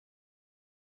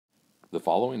The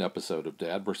following episode of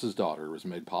Dad vs. Daughter was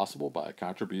made possible by a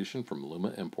contribution from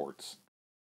Luma Imports.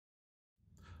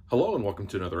 Hello and welcome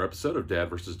to another episode of Dad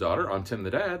vs. Daughter. I'm Tim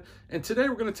the Dad, and today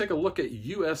we're going to take a look at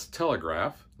U.S.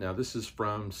 Telegraph. Now this is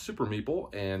from Super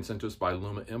Meeple and sent to us by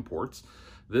Luma Imports.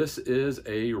 This is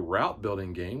a route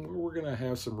building game where we're going to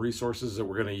have some resources that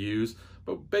we're going to use,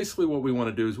 but basically what we want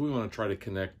to do is we want to try to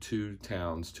connect two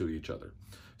towns to each other.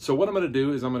 So what I'm going to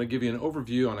do is I'm going to give you an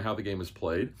overview on how the game is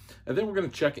played, and then we're going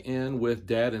to check in with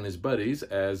Dad and his buddies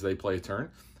as they play a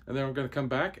turn, and then we're going to come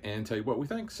back and tell you what we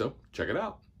think. So check it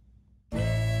out.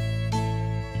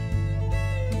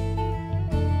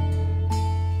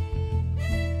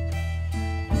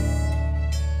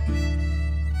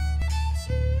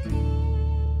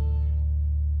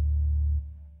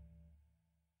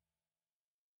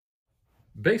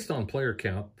 Based on player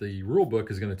count, the rule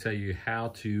book is going to tell you how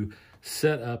to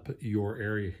set up your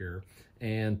area here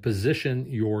and position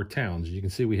your towns. You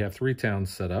can see we have 3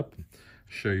 towns set up.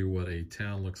 Show you what a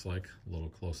town looks like a little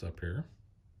close up here.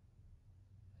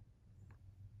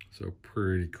 So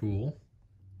pretty cool.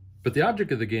 But the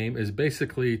object of the game is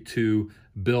basically to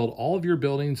build all of your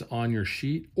buildings on your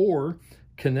sheet or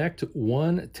connect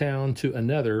one town to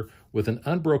another with an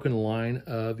unbroken line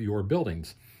of your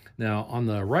buildings. Now, on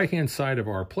the right-hand side of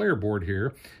our player board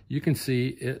here, you can see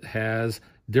it has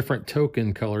different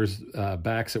token colors,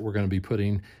 backs that we're going to be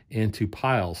putting into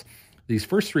piles. These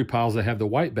first 3 piles that have the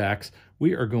white backs,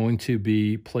 we are going to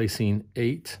be placing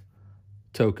 8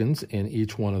 tokens in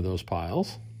each one of those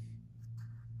piles.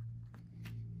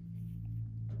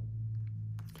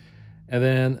 And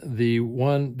then the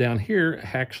one down here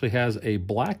actually has a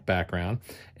black background,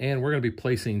 and we're going to be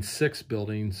placing 6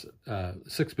 building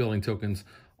tokens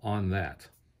on that.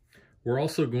 We're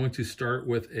also going to start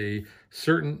with a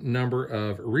certain number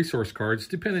of resource cards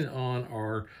depending on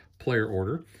our player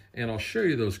order, and I'll show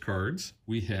you those cards.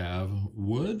 We have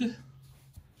wood,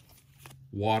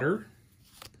 water,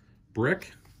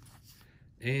 brick,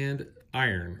 and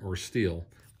iron or steel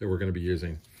that we're going to be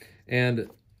using. And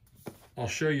I'll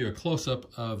show you a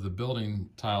close-up of the building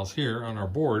tiles here on our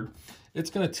board.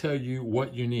 It's going to tell you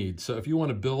what you need. So if you want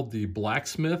to build the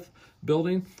blacksmith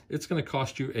building, it's going to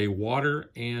cost you a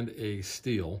water and a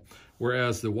steel,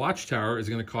 whereas the watchtower is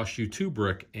going to cost you 2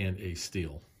 brick and a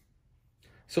steel.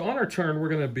 So on our turn, we're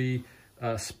going to be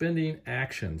spending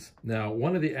actions. Now,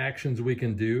 one of the actions we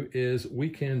can do is we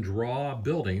can draw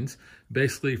buildings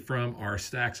basically from our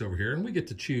stacks over here, and we get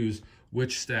to choose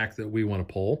which stack that we want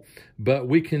to pull, but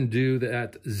we can do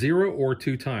that 0 or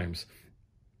 2 times.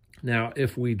 Now,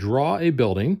 if we draw a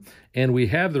building and we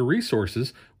have the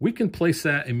resources, we can place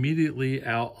that immediately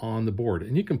out on the board.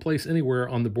 And you can place anywhere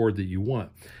on the board that you want.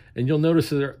 And you'll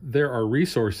notice that there are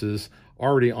resources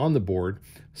already on the board.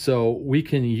 So we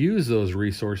can use those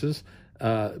resources,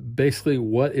 basically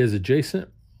what is adjacent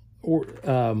or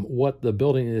what the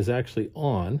building is actually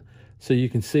on. So you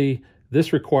can see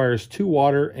this requires 2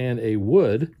 water and a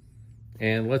wood.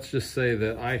 And let's just say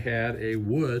that I had a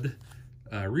wood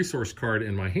resource card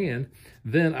in my hand,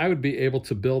 then I would be able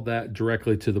to build that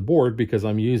directly to the board because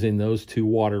I'm using those 2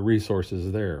 water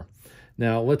resources there.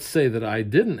 Now, let's say that I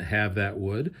didn't have that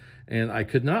wood and I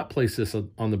could not place this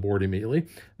on the board immediately.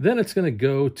 Then it's going to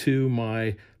go to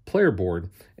my player board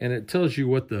and it tells you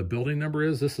what the building number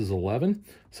is. This is 11.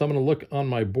 So I'm going to look on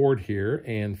my board here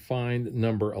and find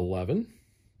number 11,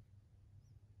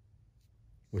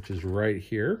 which is right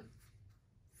here.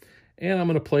 And I'm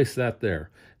going to place that there.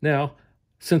 Now,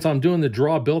 since I'm doing the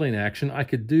draw building action, I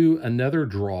could do another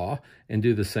draw and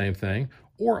do the same thing,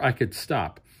 or I could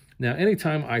stop. Now,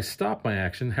 anytime I stop my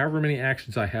action, however many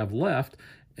actions I have left,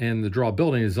 and the draw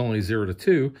building is only 0 to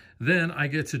 2, then I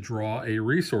get to draw a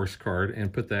resource card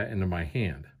and put that into my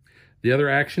hand. The other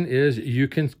action is you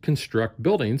can construct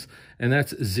buildings, and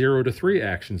that's 0 to 3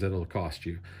 actions that it'll cost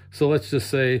you. So let's just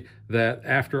say that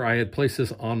after I had placed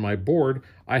this on my board,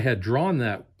 I had drawn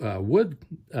that wood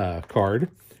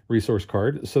resource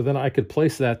card, so then I could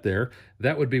place that there.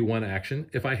 That would be 1 action.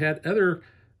 If I had other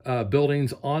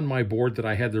buildings on my board that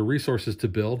I had the resources to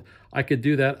build, I could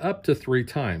do that up to 3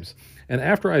 times. And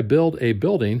after I build a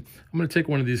building, I'm going to take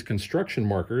one of these construction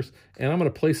markers and I'm going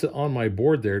to place it on my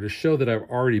board there to show that I've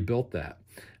already built that.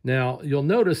 Now, you'll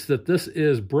notice that this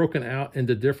is broken out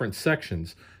into different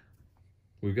sections.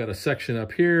 We've got a section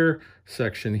up here,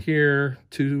 section here,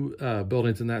 2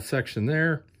 buildings in that section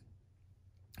there.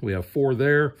 We have 4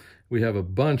 there. We have a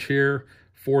bunch here,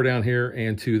 4 down here,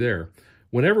 and 2 there.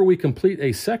 Whenever we complete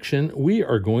a section, we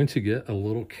are going to get a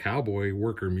little cowboy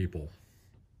worker meeple.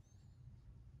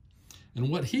 And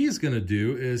what he's going to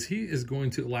do is he is going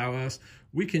to allow us,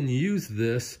 we can use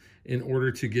this in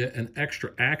order to get an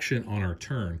extra action on our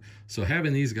turn. So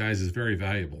having these guys is very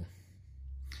valuable.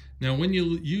 Now, when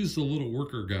you use the little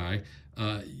worker guy,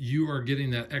 you are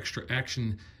getting that extra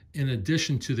action in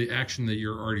addition to the action that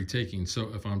you're already taking.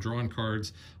 So if I'm drawing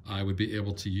cards, I would be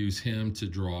able to use him to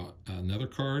draw another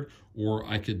card, or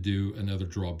I could do another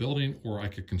draw building, or I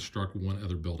could construct one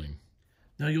other building.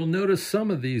 Now you'll notice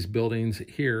some of these buildings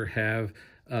here have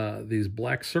these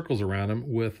black circles around them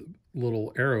with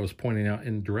little arrows pointing out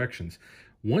in directions.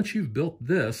 Once you've built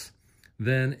this,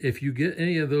 then if you get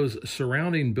any of those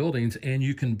surrounding buildings and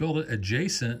you can build it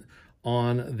adjacent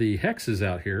on the hexes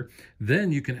out here,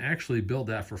 then you can actually build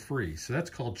that for free. So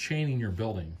that's called chaining your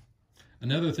building.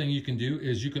 Another thing you can do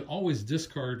is you can always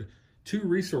discard 2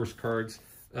 resource cards.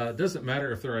 Doesn't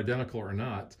matter if they're identical or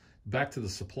not, back to the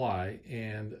supply,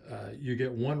 and you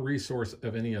get 1 resource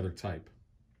of any other type.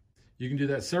 You can do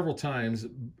that several times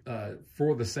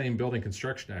for the same building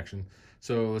construction action.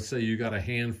 So let's say you got a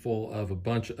handful of a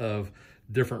bunch of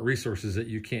different resources that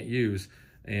you can't use,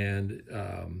 and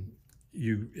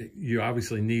you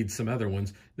obviously need some other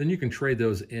ones. Then you can trade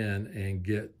those in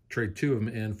and trade 2 of them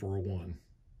in for 1.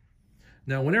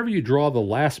 Now, whenever you draw the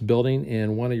last building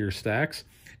in one of your stacks,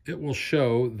 it will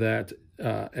show that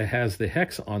it has the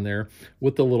hex on there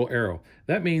with the little arrow.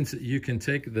 That means that you can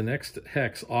take the next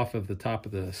hex off of the top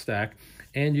of the stack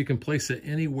and you can place it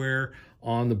anywhere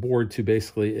on the board to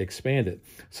basically expand it.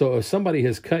 So if somebody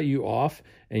has cut you off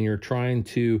and you're trying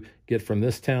to get from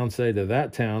this town, say, to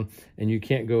that town, and you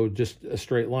can't go just a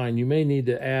straight line, you may need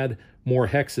to add more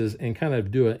hexes and kind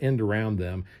of do an end around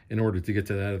them in order to get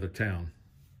to that other town.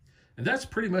 And that's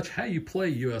pretty much how you play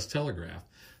US Telegraph.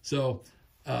 So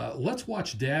let's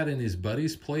watch Dad and his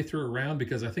buddies play through a round,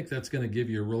 because I think that's going to give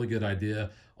you a really good idea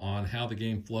on how the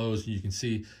game flows. You can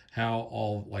see how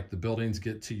all the buildings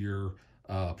get to your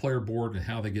player board and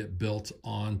how they get built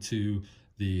onto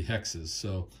the hexes.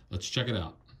 So let's check it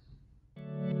out.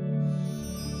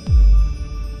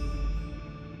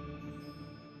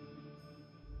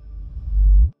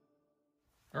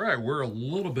 All right, we're a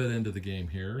little bit into the game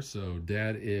here. So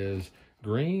Dad is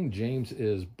green, James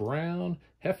is brown,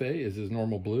 Hefe is his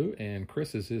normal blue, and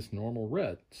Chris is his normal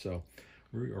red. So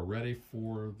we are ready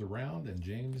for the round, and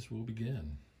James will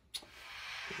begin.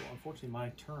 Well, unfortunately, my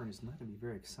turn is not going to be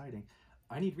very exciting.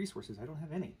 I need resources. I don't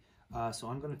have any. So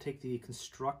I'm going to take the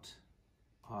construct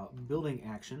building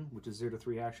action, which is 0 to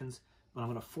 3 actions, but I'm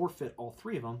going to forfeit all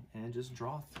 3 of them and just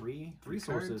draw 3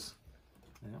 resources.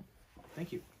 Yeah.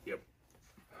 Thank you. Yep.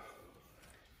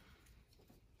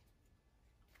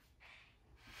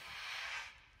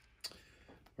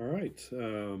 All right.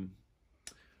 I'm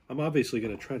obviously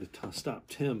going to try to stop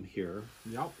Tim here.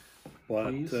 Yep.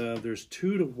 But there's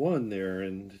 2 to 1 there,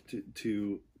 and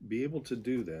to be able to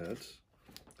do that,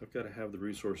 I've got to have the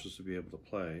resources to be able to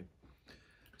play.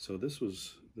 So this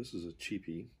is a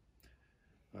cheapie.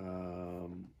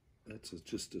 That's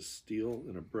just a steel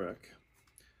and a brick.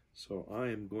 So I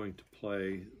am going to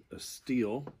play a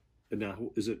steel. And now,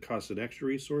 is it cost an extra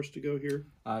resource to go here?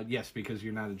 Yes, because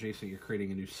you're not adjacent. You're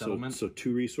creating a new settlement. So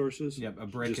 2 resources? Yep, a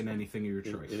brick and anything of your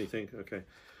choice. Anything? Okay.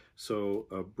 So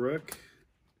a brick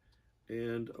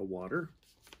and a water.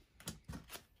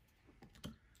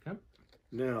 Okay.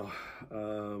 Now,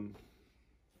 the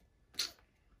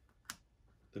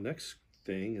next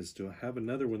thing is to have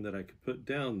another one that I could put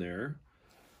down there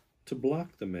to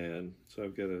block the man. So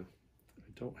I've got I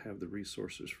don't have the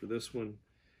resources for this one.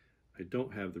 I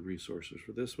don't have the resources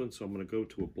for this one, so I'm going to go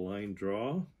to a blind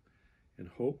draw and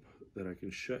hope that I can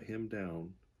shut him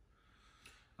down.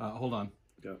 Hold on.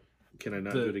 Yeah. Can I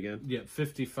not do it again? Yeah,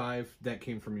 55, that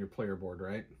came from your player board,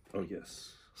 right? Oh,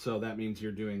 yes. So that means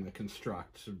you're doing the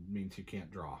construct, so it means you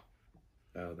can't draw.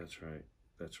 Oh, that's right.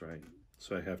 That's right.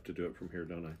 So I have to do it from here,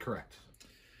 don't I? Correct.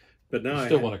 But now I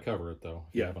still want to cover it, though.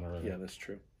 Yeah, haven't already. Yeah, that's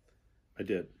true. I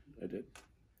did.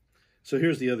 So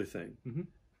here's the other thing. Mm-hmm.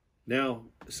 Now,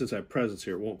 since I have presence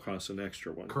here, it won't cost an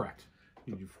extra one. Correct.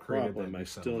 The You've created problem, that I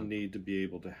still need to be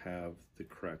able to have the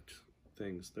correct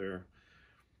things there.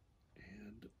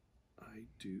 And I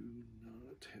do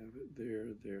not have it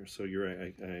there. So you're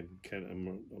right.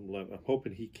 I'm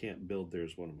hoping he can't build there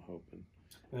is what I'm hoping.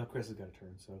 Well, Chris has got a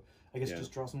turn, so I guess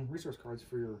just draw some resource cards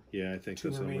for your I think 2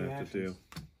 that's what I'm going to have to do.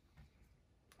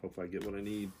 Hopefully I get what I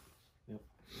need. Yep.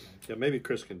 Yeah, maybe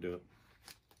Chris can do it.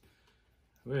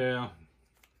 Well,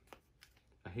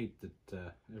 I hate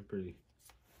that everybody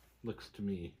looks to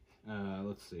me.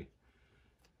 Let's see.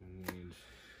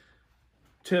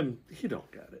 Tim, you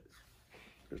don't got it.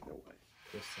 There's no way.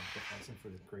 Chris sacrificing for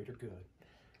the greater good.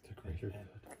 The greater good.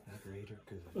 The greater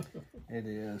good. It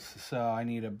is. So I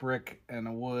need a brick and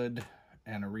a wood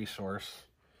and a resource.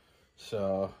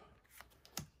 So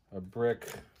a brick,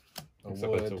 a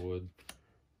Except wood. it's a wood.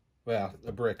 Well,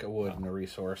 a brick, a wood, and a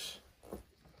resource.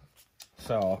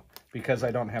 So, because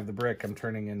I don't have the brick, I'm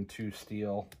turning into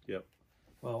steel. Yep.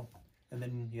 Well, and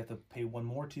then you have to pay one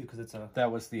more too because it's a.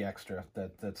 That was the extra.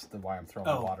 That's the why I'm throwing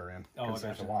the water in. Because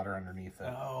there's a water underneath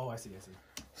it. Oh, I see.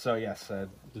 So yes,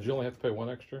 Did you only have to pay one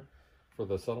extra for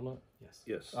the settlement? Yes.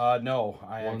 Yes. no,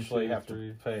 I One, actually two, have three,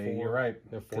 to pay. four. You're right.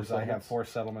 You have 4 Because I have settlements? 4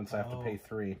 settlements, I have to pay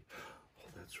 3.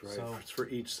 That's right. So- It's for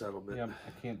each settlement. Yep,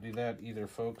 I can't do that either,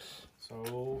 folks.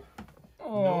 So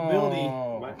Nobility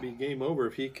might be game over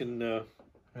if he can. Yeah.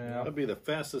 That'd be the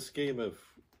fastest game of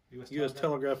U.S. U.S.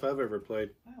 Telegraph I've ever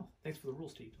played. Wow, thanks for the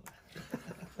rules, Steve.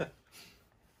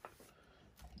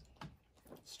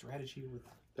 Strategy with.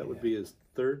 That would be his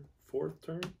 3rd, 4th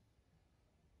turn,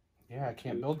 Yeah, I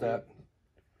can't 2, build 3, that.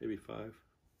 maybe 5.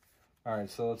 All right,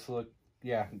 so let's look.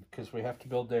 Yeah, because we have to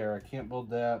build there. I can't build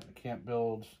that. I can't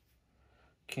build.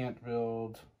 Can't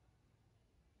build.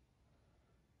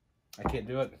 I can't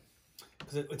do it.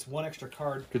 Because it's one extra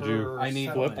card. Could per you- I need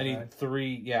settlement, I need right?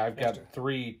 3. Yeah, I've got Extra.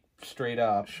 3 straight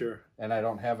up, Sure. and I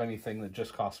don't have anything that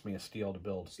just costs me a steel to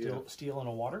build. Steel and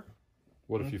a water.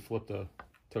 What if you flipped a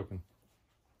token?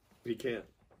 He can't.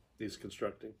 He's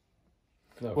constructing.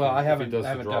 No, Well, I if he haven't does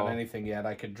the done draw. anything yet.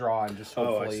 I could draw and just Oh, I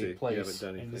hopefully see. You place. haven't done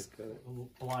And anything. just Got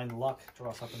it. blind luck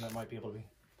draw something that might be able to be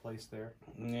placed there.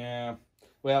 Yeah.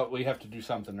 Well, we have to do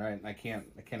something, right? And I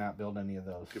cannot build any of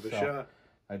those. Give it a So, shot.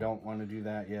 I don't want to do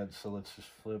that yet, so let's just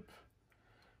flip.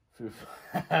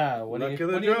 what Look do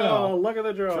at the you draw. know? Look at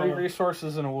the draw. 3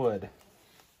 resources and a wood.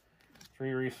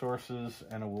 3 resources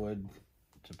and a wood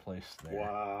to place there.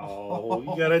 Wow.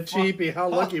 You got a cheapie. How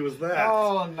lucky was that?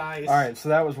 Oh, nice. All right, so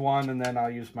that was one, and then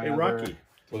I'll use my Hey, other. Rocky.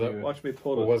 Well, that- Watch me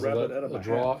pull Well, a wasn't rabbit that out of a my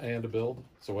draw hat. and a build?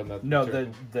 So wasn't that No,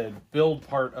 material? the build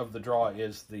part of the draw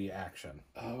is the action.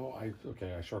 Oh,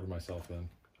 okay. I shorted myself then.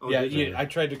 Oh, yeah, did you? I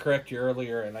tried to correct you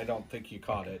earlier, and I don't think you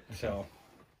caught it. So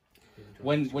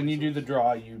when you do the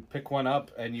draw, you pick one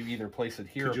up, and you either place it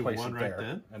here Could or you place have it won right there,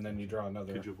 then? and then you draw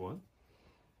another. Could you have won?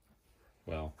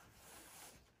 Well,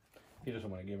 He doesn't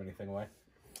want to give anything away.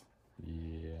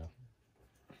 yeah.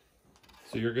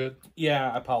 So you're good?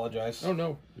 Yeah, I apologize. Oh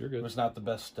no, you're It good. was not the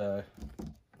best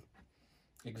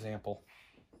example.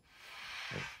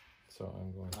 So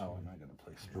I'm going to Oh, am I going to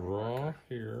place draw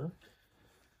here,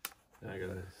 I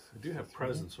do have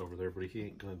presents over there, but he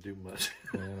ain't gonna do much.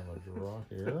 and I'm going to draw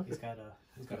here. He's got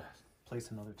to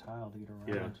place another tile to get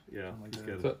around. yeah. Something like He's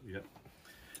that. got it. Yep.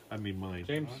 I mean, mine.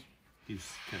 James? He's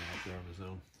kind of out there on his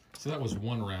own. So that was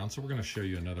one round. So we're going to show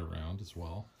you another round as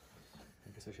well.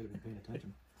 I guess I should have been paying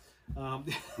attention.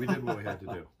 We did what we had to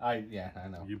do. I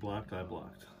know. You blocked, I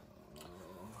blocked.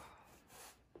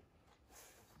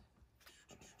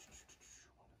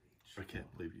 I can't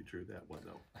believe you drew that one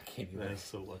though. I can't even. That is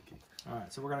so lucky. All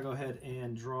right, so we're gonna go ahead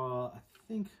and draw. I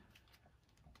think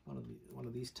one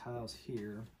of these tiles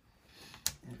here,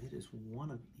 and it is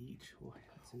one of each. Boy,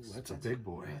 that's a big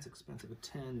boy. That's expensive. A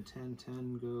 10, 10,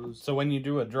 10 goes. So when you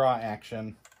do a draw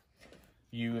action,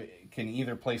 you can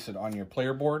either place it on your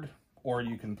player board, or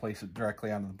you can place it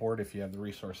directly onto the board if you have the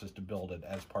resources to build it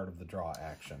as part of the draw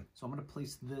action. So I'm gonna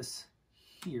place this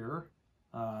here.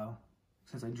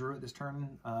 Since I drew it this turn,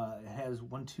 it has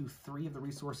 1, 2, 3 of the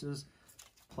resources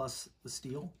plus the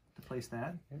steel to place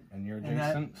that. And you're And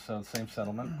that- adjacent, so same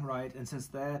settlement. Right, and since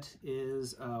that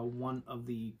is one of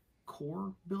the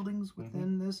core buildings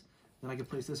within this, then I can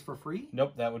place this for free.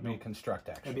 Nope, that would be a construct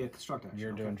action. That'd be a construct action.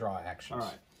 You're okay. doing draw actions. All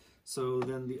right. So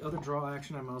then the other draw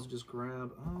action, I might as well just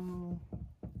grab. Oh,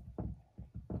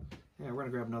 yeah, we're gonna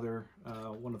grab another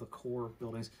one of the core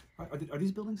buildings. Are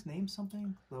these buildings named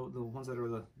something? The ones that are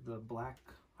the black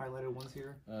highlighted ones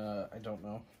here. I don't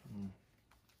know.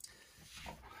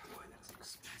 Boy, that's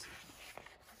expensive.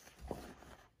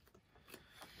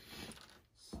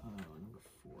 So number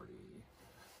 40.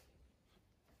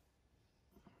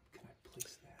 Can I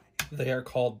place that? They are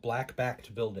called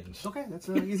black-backed buildings. Okay, that's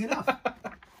easy enough.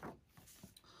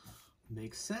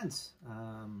 Makes sense.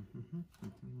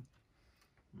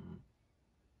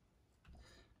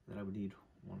 Then I would need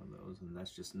one of those, and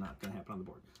that's just not going to happen on the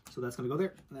board. So that's going to go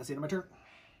there, and that's the end of my turn.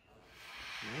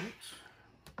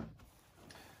 Right.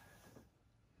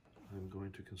 I'm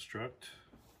going to construct.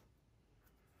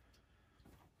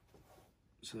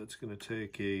 So that's going to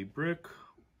take a brick,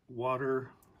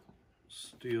 water,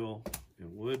 steel,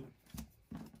 and wood.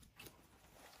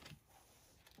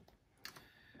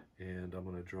 And I'm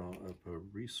going to draw up a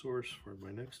resource for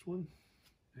my next one,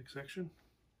 next action.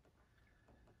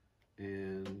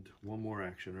 And one more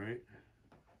action, right?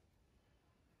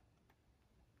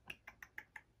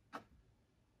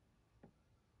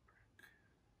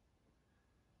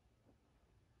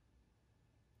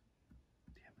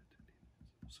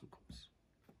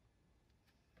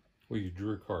 Well, you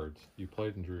drew cards. You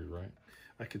played and drew, right?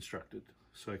 I constructed,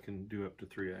 so I can do up to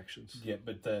 3 actions. Yeah,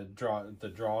 but the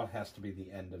draw has to be the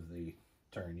end of the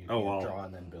turn. You Oh, can't well. draw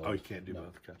and then build. Oh, you can't do No.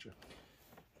 both. Gotcha.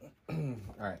 All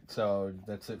right, so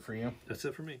that's it for you. That's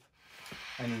it for me.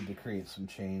 I need to create some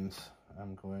chains.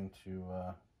 I'm going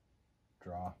to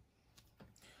draw.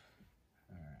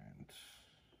 And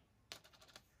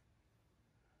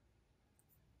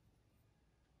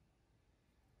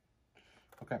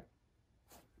okay.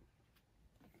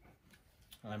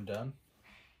 I'm done.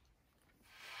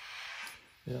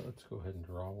 Yeah, let's go ahead and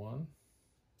draw one.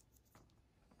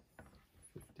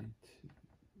 52.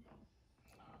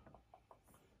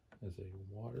 As a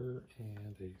water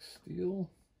and a steel.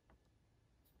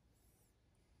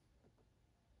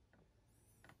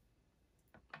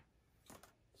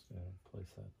 Just going to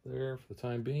place that there for the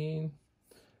time being.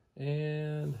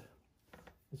 And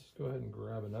let's just go ahead and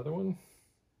grab another one.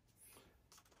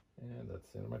 And that's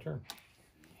the end of my turn.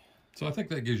 So I think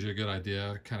that gives you a good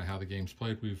idea kind of how the game's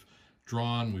played. We've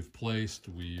drawn, we've placed,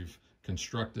 we've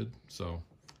constructed. So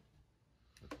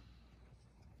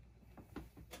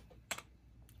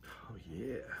Oh,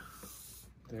 yeah.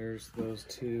 There's those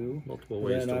two. Multiple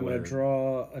ways Then to I'm win. going to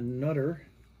draw an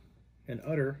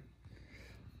udder.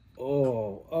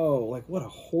 Oh, like what a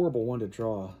horrible one to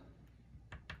draw.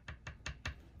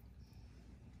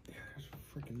 There's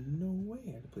freaking no way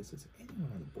I could place this anywhere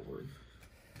on the board.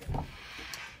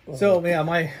 So yeah,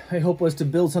 my hope was to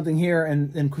build something here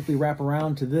and then quickly wrap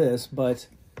around to this, but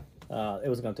it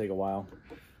was going to take a while.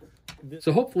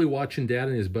 So hopefully watching Dad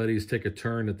and his buddies take a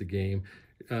turn at the game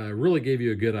really gave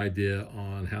you a good idea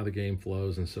on how the game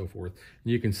flows and so forth.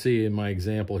 And you can see in my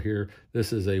example here,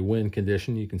 this is a win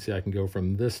condition. You can see I can go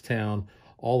from this town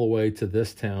all the way to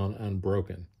this town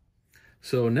unbroken.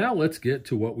 So now let's get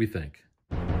to what we think.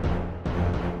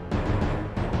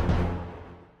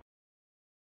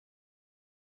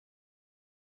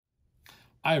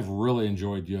 I've really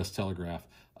enjoyed U.S. Telegraph.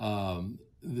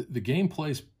 The game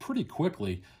plays pretty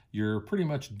quickly. You're pretty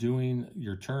much doing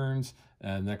your turns,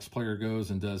 and next player goes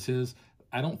and does his.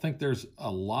 I don't think there's a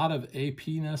lot of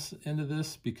AP-ness into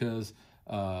this because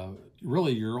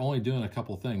really you're only doing a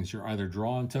couple things. You're either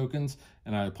drawing tokens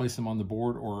and either place them on the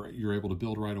board, or you're able to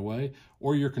build right away,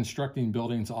 or you're constructing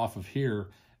buildings off of here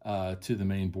to the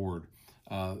main board.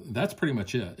 That's pretty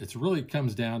much it. It really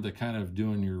comes down to kind of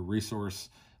doing your resource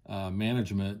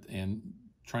management and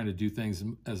trying to do things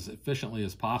as efficiently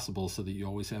as possible so that you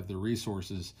always have the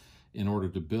resources in order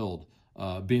to build.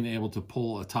 Being able to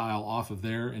pull a tile off of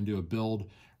there and do a build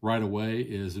right away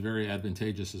is very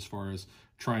advantageous as far as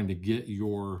trying to get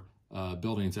your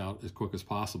buildings out as quick as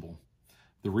possible.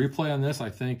 The replay on this, I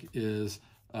think, is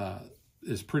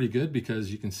pretty good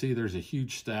because you can see there's a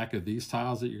huge stack of these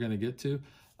tiles that you're going to get to,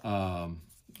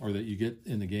 or that you get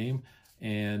in the game.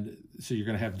 And so you're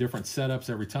going to have different setups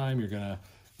every time. You're going to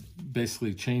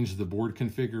basically change the board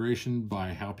configuration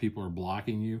by how people are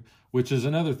blocking you, which is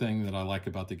another thing that I like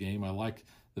about the game. I like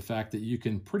the fact that you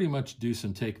can pretty much do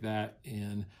some take that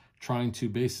in trying to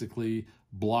basically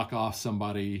block off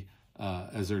somebody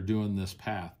as they're doing this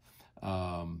path.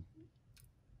 And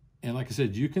like I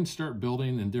said, you can start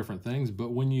building in different things,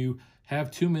 but when you have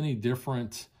too many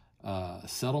different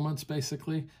settlements,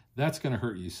 basically, that's going to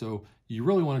hurt you. So you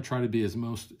really want to try to be as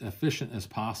most efficient as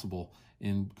possible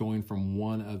in going from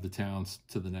one of the towns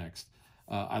to the next.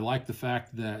 I like the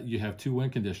fact that you have two win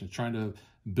conditions. Trying to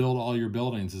build all your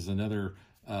buildings is another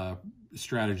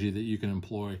strategy that you can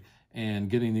employ, and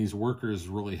getting these workers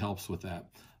really helps with that.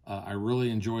 I really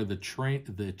enjoy the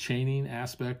chaining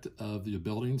aspect of the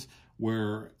buildings,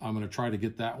 where I'm going to try to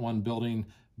get that one building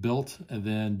built and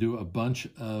then do a bunch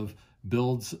of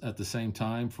builds at the same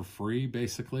time for free,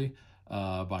 basically,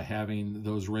 by having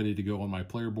those ready to go on my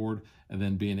player board and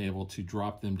then being able to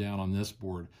drop them down on this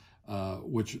board,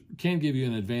 which can give you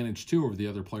an advantage too over the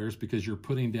other players because you're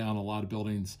putting down a lot of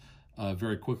buildings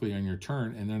very quickly on your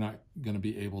turn, and they're not going to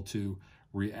be able to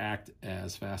react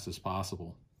as fast as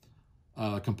possible.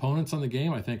 Components on the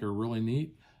game I think are really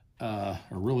neat, are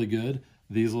really good.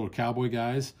 These little cowboy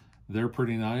guys, they're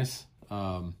pretty nice.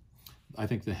 I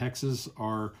think the hexes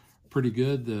are pretty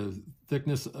good. The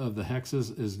thickness of the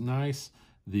hexes is nice.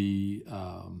 The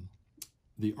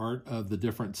art of the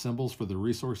different symbols for the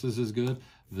resources is good.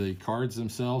 The cards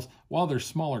themselves, while they're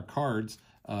smaller cards,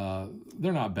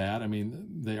 they're not bad. I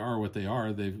mean, they are what they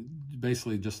are. They've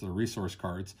basically just the resource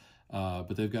cards,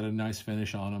 but they've got a nice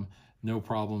finish on them. No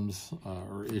problems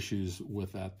or issues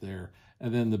with that there.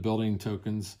 And then the building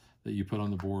tokens that you put on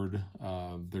the board,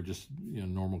 they're just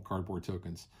normal cardboard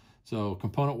tokens. So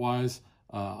component-wise,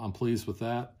 I'm pleased with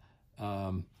that.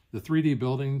 The 3D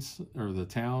buildings or the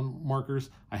town markers,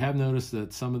 I have noticed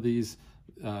that some of these,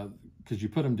 because you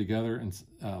put them together, and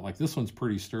like this one's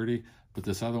pretty sturdy, but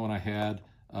this other one I had,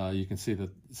 you can see that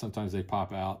sometimes they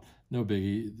pop out. No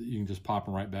biggie, you can just pop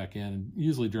them right back in. And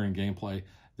usually during gameplay,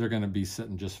 they're going to be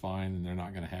sitting just fine and they're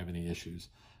not going to have any issues.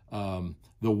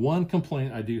 The one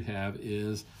complaint I do have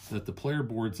is that the player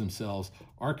boards themselves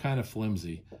are kind of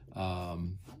flimsy.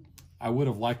 I would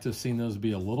have liked to have seen those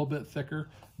be a little bit thicker,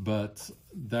 but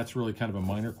that's really kind of a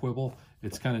minor quibble.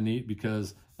 It's kind of neat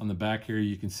because on the back here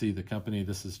you can see the company.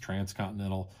 This is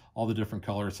Transcontinental. All the different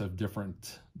colors have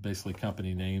different basically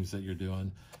company names that you're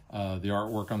doing. The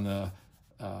artwork on the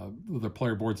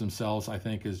player boards themselves I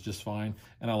think is just fine,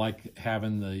 and I like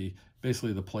having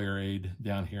basically the player aid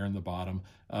down here in the bottom.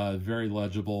 Very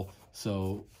legible,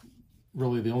 so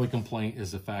really the only complaint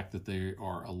is the fact that they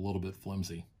are a little bit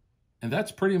flimsy. And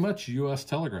that's pretty much US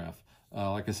Telegraph.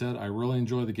 Like I said, I really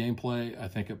enjoy the gameplay. I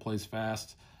think it plays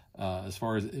fast. As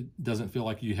far as it doesn't feel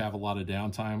like you have a lot of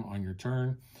downtime on your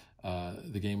turn.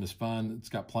 The game is fun. It's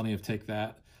got plenty of take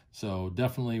that. So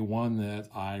definitely one that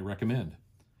I recommend.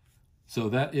 So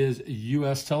that is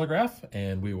US Telegraph,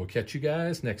 and we will catch you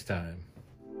guys next time.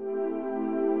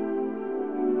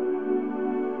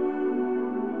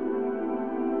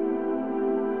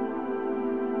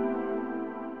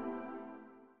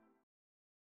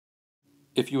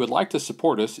 If you would like to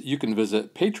support us, you can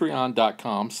visit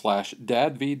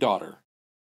patreon.com/dadvdaughter.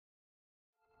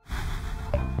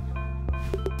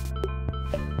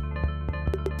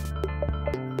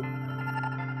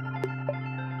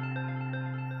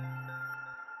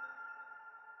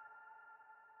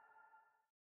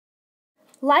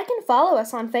 Like and follow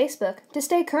us on Facebook to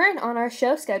stay current on our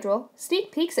show schedule,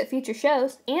 sneak peeks at future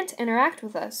shows, and to interact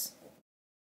with us.